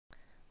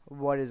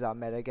What is up,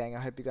 MedoGang?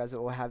 I hope you guys are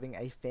all having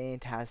a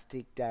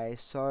fantastic day.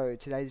 So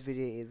today's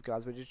video is,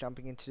 guys, we're just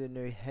jumping into the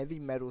new heavy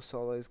metal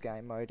solos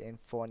game mode in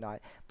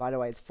Fortnite. By the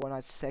way, it's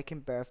Fortnite's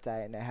second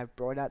birthday and they have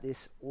brought out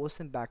this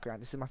awesome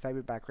background. This is my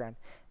favorite background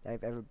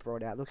they've ever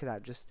brought out. Look at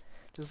that. Just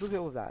look at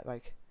all that.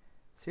 Like,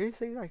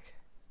 seriously, like,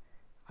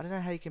 I don't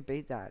know how you can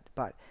beat that.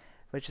 But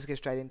let's just get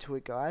straight into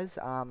it, guys.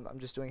 I'm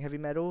just doing heavy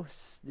metal.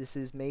 This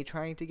is me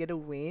trying to get a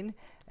win.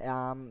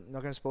 I'm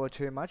not going to spoil it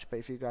too much, but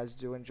if you guys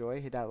do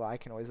enjoy, hit that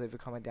like and always leave a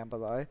comment down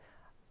below.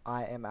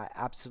 I am an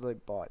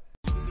absolute bot.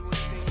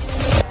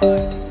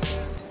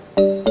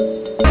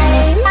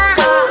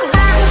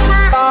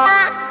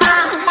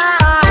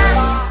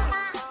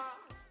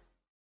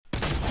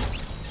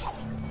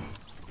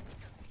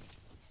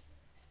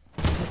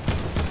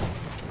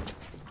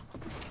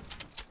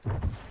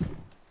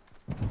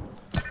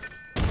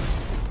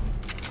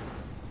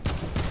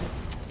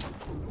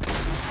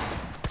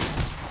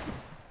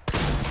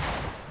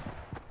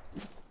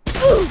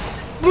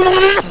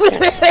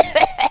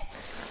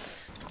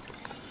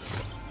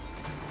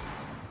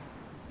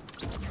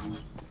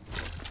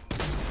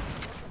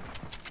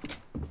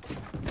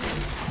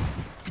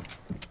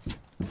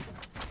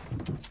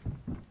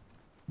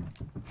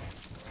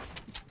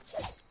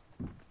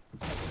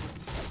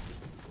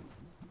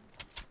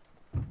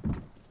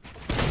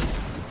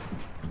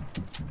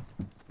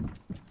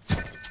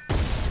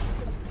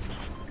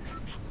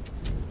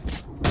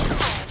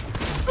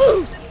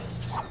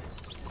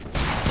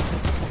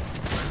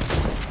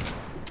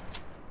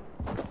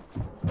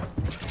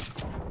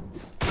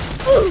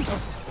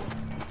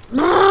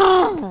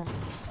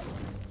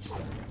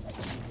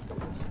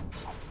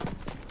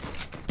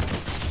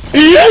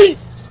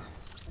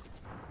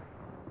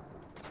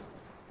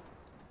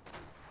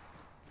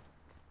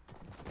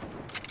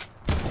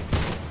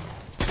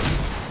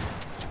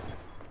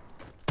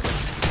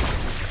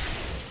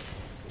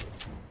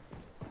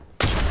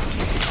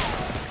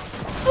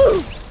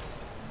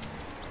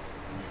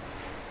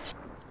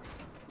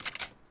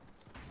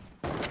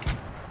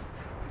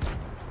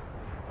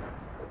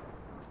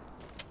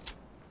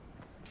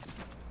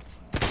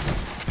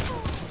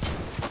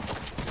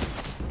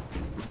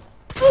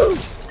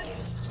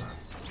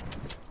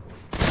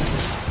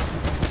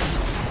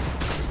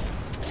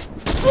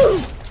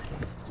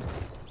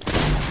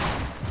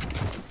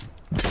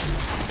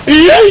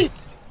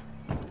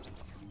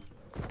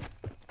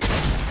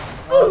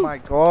 Oh my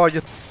god,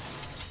 you.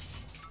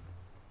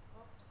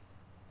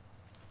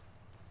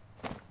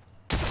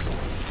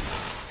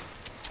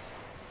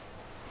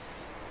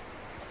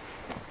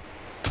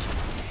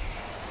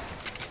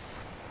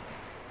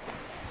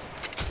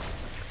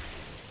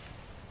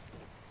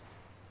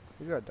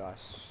 He's got a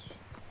dash.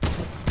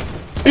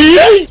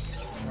 Oh,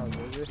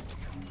 is it?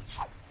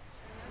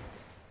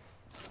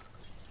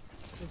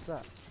 What's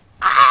that?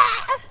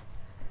 Ah!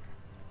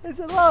 It's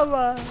a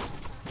llama!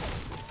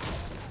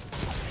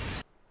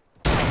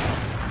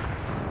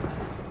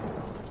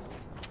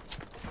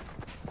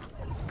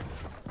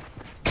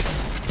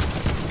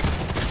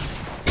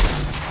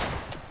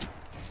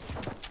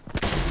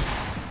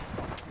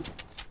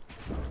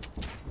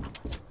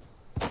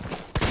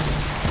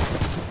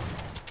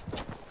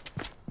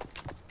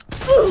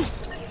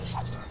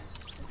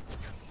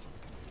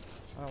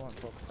 I don't want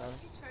to talk about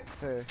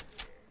who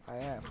I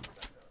am.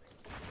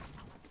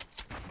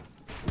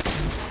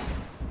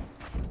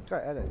 Go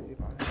edit, you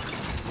mind.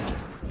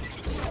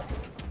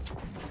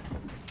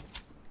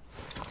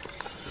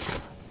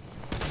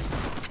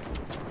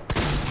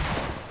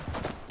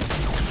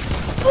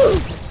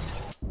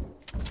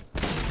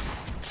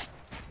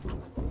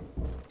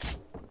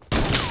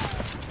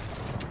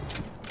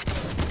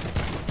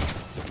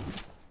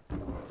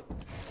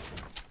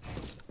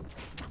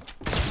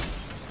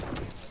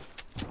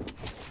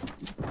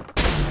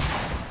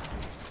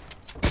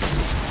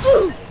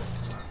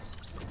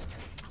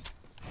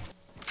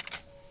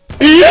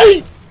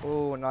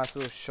 Oh, nice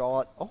little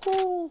shot.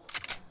 Oh!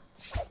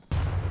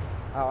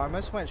 I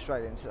almost went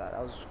straight into that.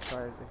 That was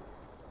crazy.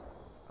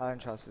 I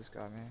don't trust this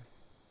guy, man.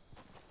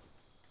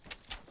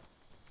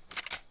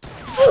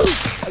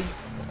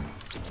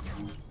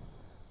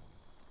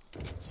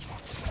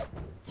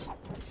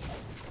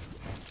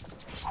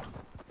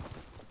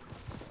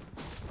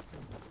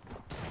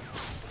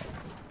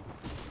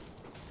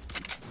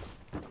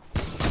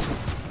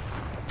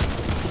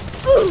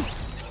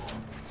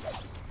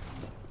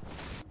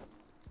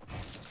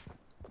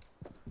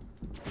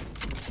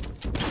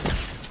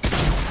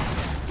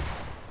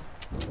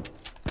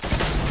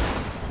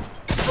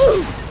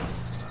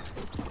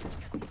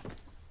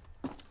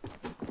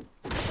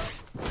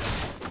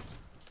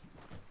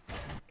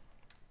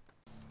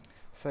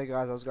 So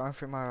guys, I was going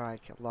through my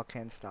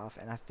lock-in stuff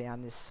and I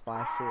found this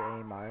spicy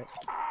emote.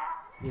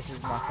 This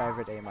is my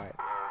favorite emote.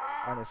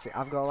 Honestly,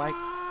 I've got like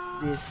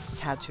this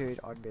tattooed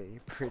on me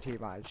pretty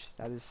much.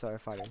 That is so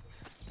funny.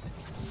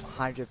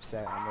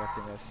 100% I'm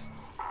ripping this.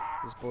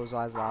 This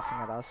bullseye's laughing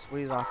at us. What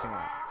are you laughing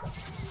at?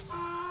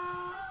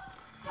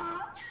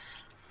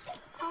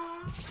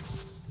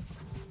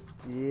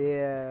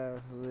 Yeah,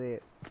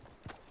 lit.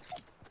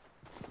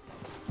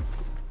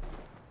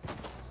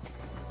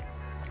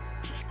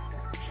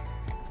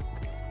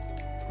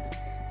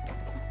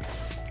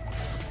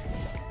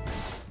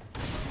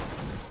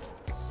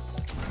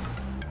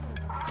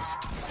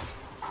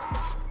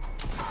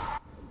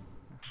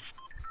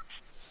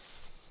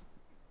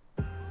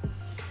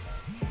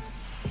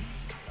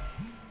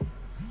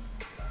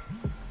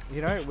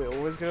 You know, we're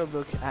always gonna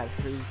look at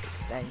who's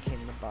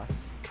thanking the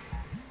bus.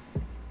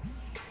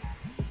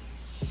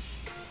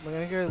 We're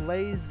gonna go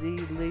lazy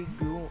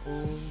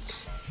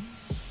legumes.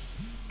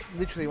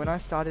 Literally, when I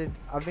started,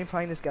 I've been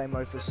playing this game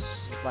mode for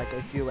like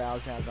a few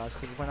hours now, guys,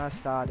 because when I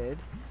started,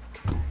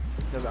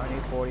 there was only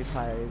 40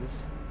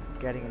 players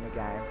getting in the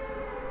game,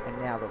 and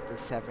now look, there's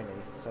 70,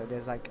 so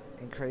there's like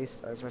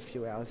increased over a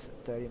few hours.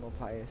 30 more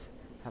players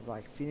have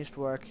like finished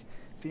work,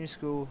 finished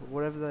school,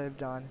 whatever they've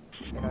done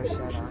in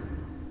Oceania,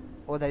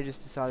 or they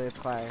just decided to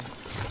play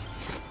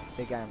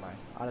their game mode.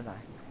 I don't know.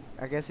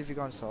 I guess if you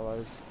go on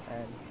solos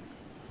and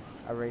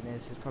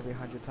arenas, there's probably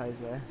 100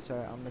 players there, so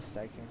I'm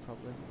mistaken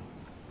probably.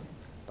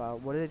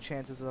 But what are the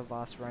chances of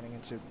us running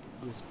into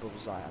this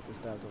bullseye at the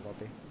start of the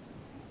lobby?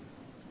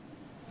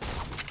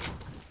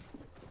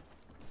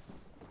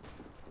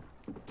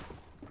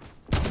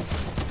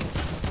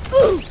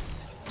 Ooh!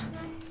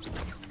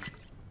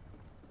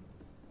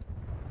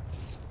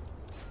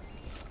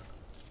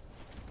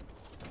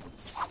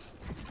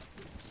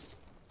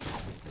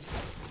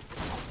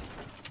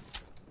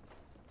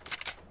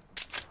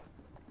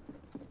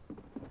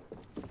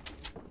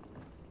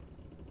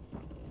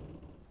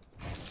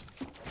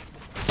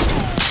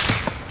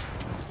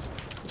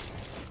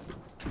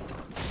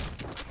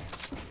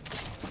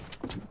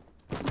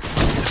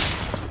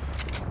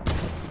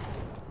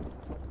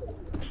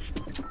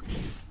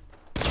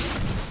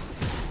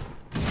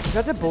 Is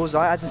that the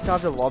bullseye at the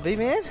start of the lobby,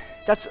 man?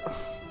 That's...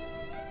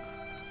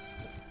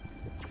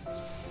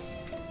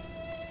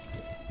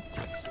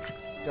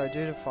 Go,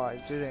 do the fire,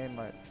 do the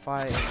emote.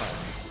 Fire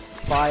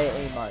emote. Fire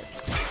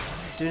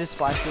emote. Do the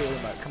spicy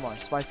emote. Come on,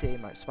 spicy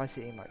emote,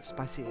 spicy emote,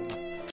 spicy emote.